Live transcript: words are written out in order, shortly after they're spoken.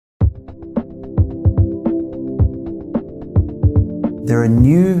There are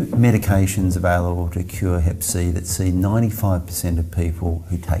new medications available to cure Hep C that see 95% of people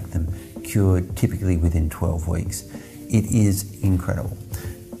who take them cured typically within 12 weeks. It is incredible.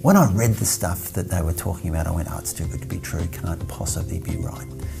 When I read the stuff that they were talking about, I went, oh, it's too good to be true, can't possibly be right.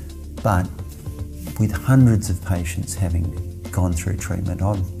 But with hundreds of patients having gone through treatment,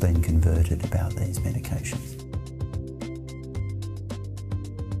 I've been converted about these medications.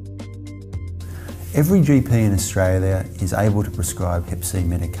 Every GP in Australia is able to prescribe Hep C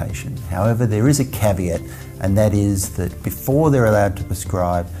medication. However, there is a caveat, and that is that before they're allowed to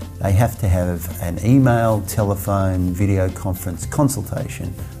prescribe, they have to have an email, telephone, video conference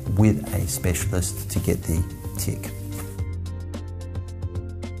consultation with a specialist to get the tick.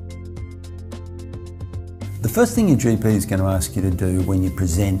 The first thing your GP is going to ask you to do when you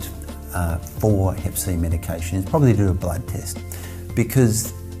present for Hep C medication is probably do a blood test,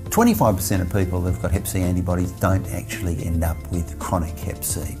 because 25% of people that have got Hep C antibodies don't actually end up with chronic Hep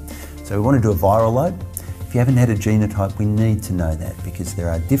C. So we want to do a viral load. If you haven't had a genotype, we need to know that, because there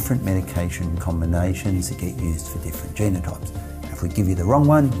are different medication combinations that get used for different genotypes. If we give you the wrong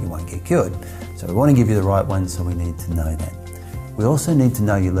one, you won't get cured. So we want to give you the right one, so we need to know that. We also need to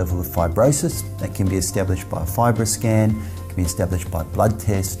know your level of fibrosis. That can be established by a FibroScan, can be established by blood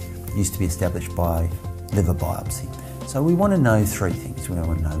test, used to be established by liver biopsy. So we want to know three things. We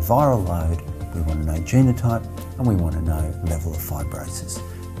want to know viral load, we want to know genotype, and we want to know level of fibrosis,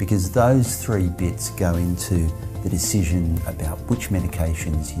 because those three bits go into the decision about which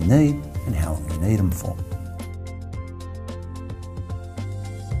medications you need and how long you need them for.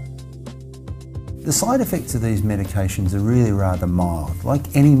 The side effects of these medications are really rather mild.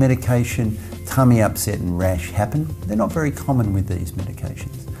 Like any medication, tummy upset and rash happen. They're not very common with these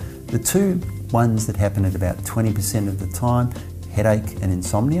medications. The two ones that happen at about 20% of the time, headache and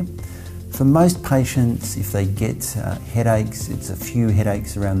insomnia. For most patients, if they get headaches, it's a few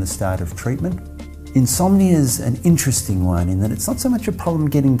headaches around the start of treatment. Insomnia is an interesting one in that it's not so much a problem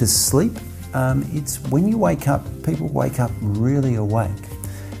getting to sleep, it's when you wake up, people wake up really awake.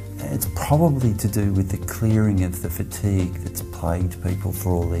 It's probably to do with the clearing of the fatigue that's plagued people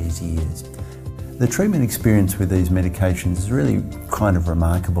for all these years. The treatment experience with these medications is really kind of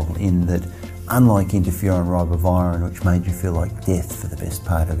remarkable in that, unlike interferon ribavirin, which made you feel like death for the best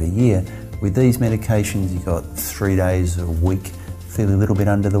part of a year, with these medications you've got 3 days or a week, feel a little bit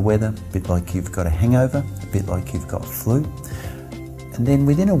under the weather, a bit like you've got a hangover, a bit like you've got flu. And then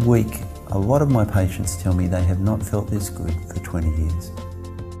within a week, a lot of my patients tell me they have not felt this good for 20 years.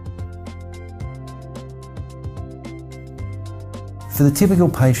 For the typical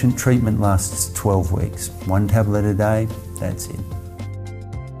patient, treatment lasts 12 weeks. 1 tablet a day, that's it.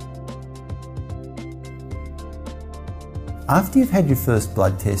 After you've had your first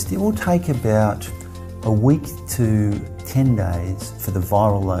blood test, it will take about a week to 10 days for the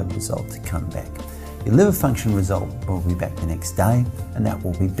viral load result to come back. Your liver function result will be back the next day, and that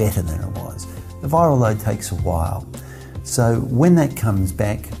will be better than it was. The viral load takes a while. So when that comes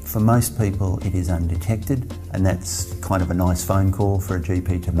back, for most people it is undetected, and that's kind of a nice phone call for a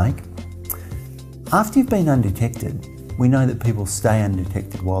GP to make. After you've been undetected, we know that people stay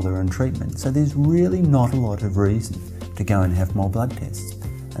undetected while they're on treatment, so there's really not a lot of reason to go and have more blood tests,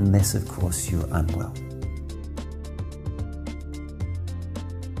 unless of course you're unwell.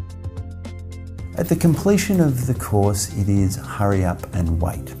 At the completion of the course, it is hurry up and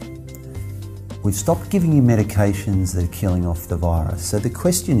wait. We've stopped giving you medications that are killing off the virus. So the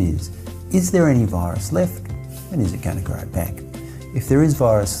question is there any virus left, and is it going to grow back? If there is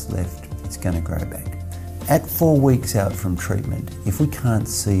virus left, it's going to grow back. At 4 weeks out from treatment, if we can't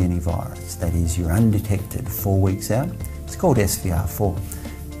see any virus, that is, you're undetected 4 weeks out, it's called SVR4.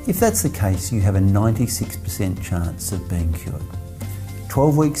 If that's the case, you have a 96% chance of being cured.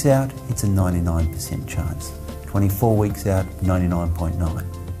 12 weeks out, it's a 99% chance. 24 weeks out, 99.9.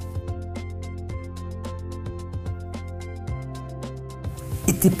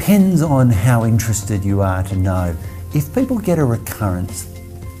 It depends on how interested you are to know. If people get a recurrence,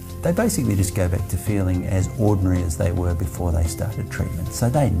 they basically just go back to feeling as ordinary as they were before they started treatment, so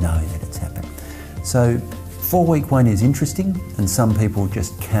they know that it's happened. So 4-week one is interesting, and some people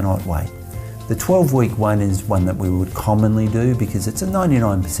just cannot wait. The 12-week one is one that we would commonly do because it's a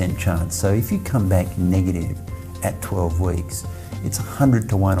 99% chance. So if you come back negative at 12 weeks, it's 100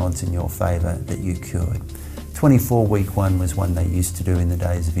 to 1 odds in your favour that you're cured. 24-week one was one they used to do in the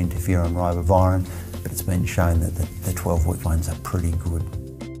days of interferon ribavirin, but it's been shown that the 12-week ones are pretty good.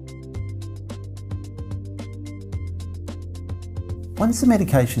 Once the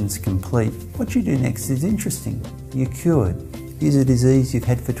medication's complete, what you do next is interesting. You're cured. Here's a disease you've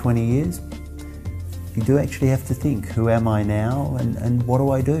had for 20 years. you do actually have to think, who am I now and what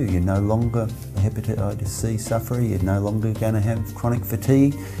do I do? You're no longer a hepatitis C sufferer, you're no longer going to have chronic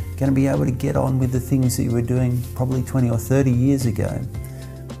fatigue, you're going to be able to get on with the things that you were doing probably 20 or 30 years ago.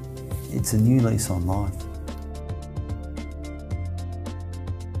 It's a new lease on life.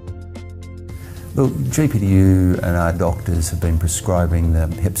 Look, GPDU and our doctors have been prescribing the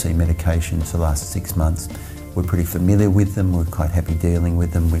Hep C medications for the last 6 months. We're pretty familiar with them, we're quite happy dealing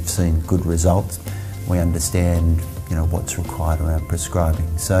with them, we've seen good results. We understand, what's required around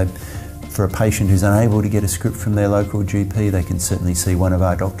prescribing. So for a patient who's unable to get a script from their local GP, they can certainly see one of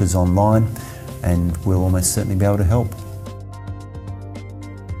our doctors online and we'll almost certainly be able to help.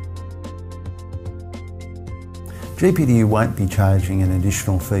 GPDU won't be charging an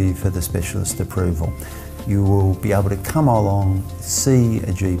additional fee for the specialist approval. You will be able to come along, see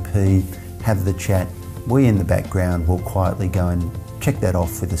a GP, have the chat. We in the background will quietly go and check that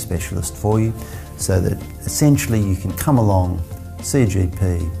off with a specialist for you, so that essentially you can come along, see a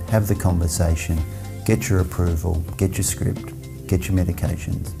GP, have the conversation, get your approval, get your script, get your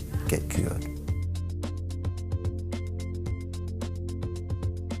medications, get cured.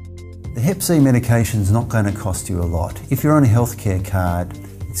 The Hep C medication is not going to cost you a lot. If you're on a healthcare card,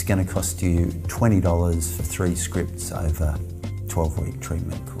 it's going to cost you $20 for 3 scripts over a 12-week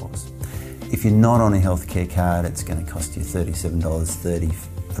treatment course. If you're not on a healthcare card, it's going to cost you $37.30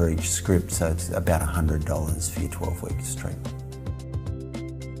 for each script, so it's about $100 for your 12 weeks treatment.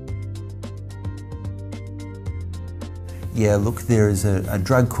 Yeah, look, there is a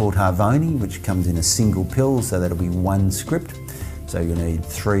drug called Harvoni, which comes in a single pill, so that'll be 1 script. So you need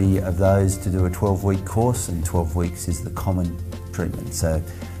 3 of those to do a 12-week course, and 12 weeks is the common treatment. So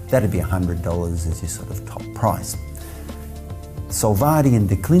that'd be $100 as your sort of top price. Solvati and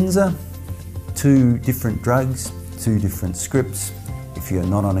Declinza, 2 different drugs, 2 different scripts. If you're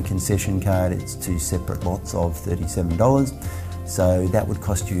not on a concession card, it's 2 separate lots of $37. So that would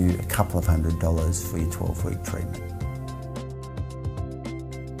cost you a couple of $100 for your 12-week treatment.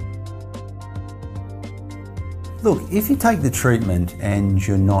 Look, if you take the treatment and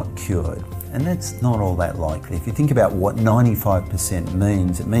you're not cured, and that's not all that likely. If you think about what 95%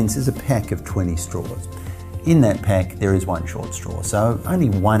 means, it means there's a pack of 20 straws. In that pack, there is 1 short straw, so only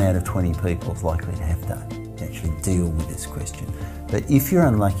 1 out of 20 people is likely to have to actually deal with this question. But if you're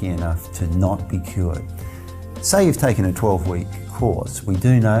unlucky enough to not be cured, say you've taken a 12-week course, we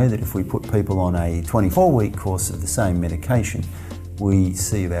do know that if we put people on a 24-week course of the same medication, we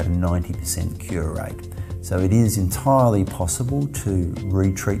see about a 90% cure rate. So it is entirely possible to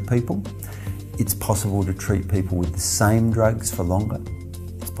retreat people. It's possible to treat people with the same drugs for longer.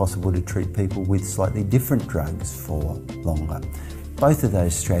 It's possible to treat people with slightly different drugs for longer. Both of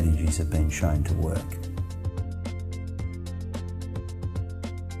those strategies have been shown to work.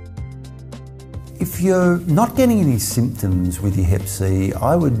 If you're not getting any symptoms with your Hep C,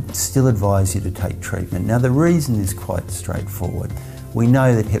 I would still advise you to take treatment. Now the reason is quite straightforward. We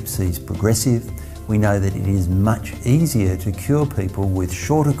know that Hep C is progressive. We know that it is much easier to cure people with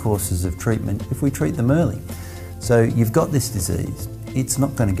shorter courses of treatment if we treat them early. So you've got this disease, it's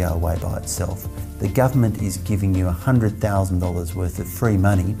not going to go away by itself. The government is giving you $100,000 worth of free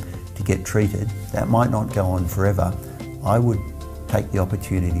money to get treated. That might not go on forever. I would take the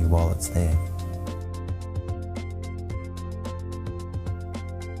opportunity while it's there.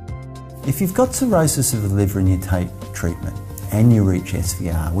 If you've got cirrhosis of the liver and you take treatment, and you reach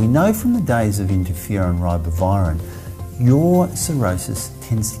SVR, we know from the days of interferon ribavirin, your cirrhosis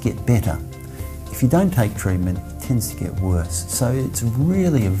tends to get better. If you don't take treatment, it tends to get worse. So it's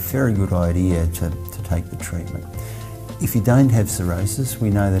really a very good idea to take the treatment. If you don't have cirrhosis, we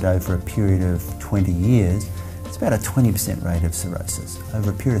know that over a period of 20 years, it's about a 20% rate of cirrhosis.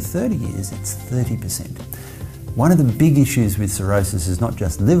 Over a period of 30 years, it's 30%. One of the big issues with cirrhosis is not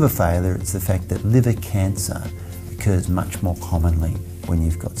just liver failure, it's the fact that liver cancer occurs much more commonly when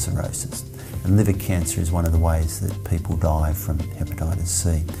you've got cirrhosis. And liver cancer is one of the ways that people die from hepatitis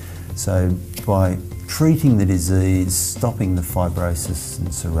C. So by treating the disease, stopping the fibrosis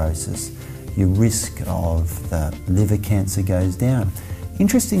and cirrhosis, your risk of the liver cancer goes down.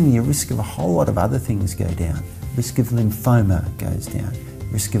 Interestingly, your risk of a whole lot of other things go down. Risk of lymphoma goes down.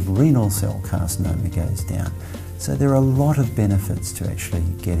 Risk of renal cell carcinoma goes down. So there are a lot of benefits to actually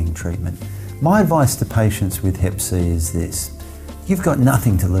getting treatment. My advice to patients with Hep C is this: you've got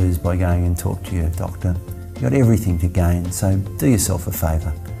nothing to lose by going and talk to your doctor. You've got everything to gain, so do yourself a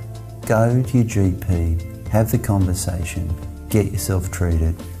favour. Go to your GP, have the conversation, get yourself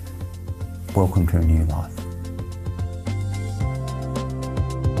treated. Welcome to a new life.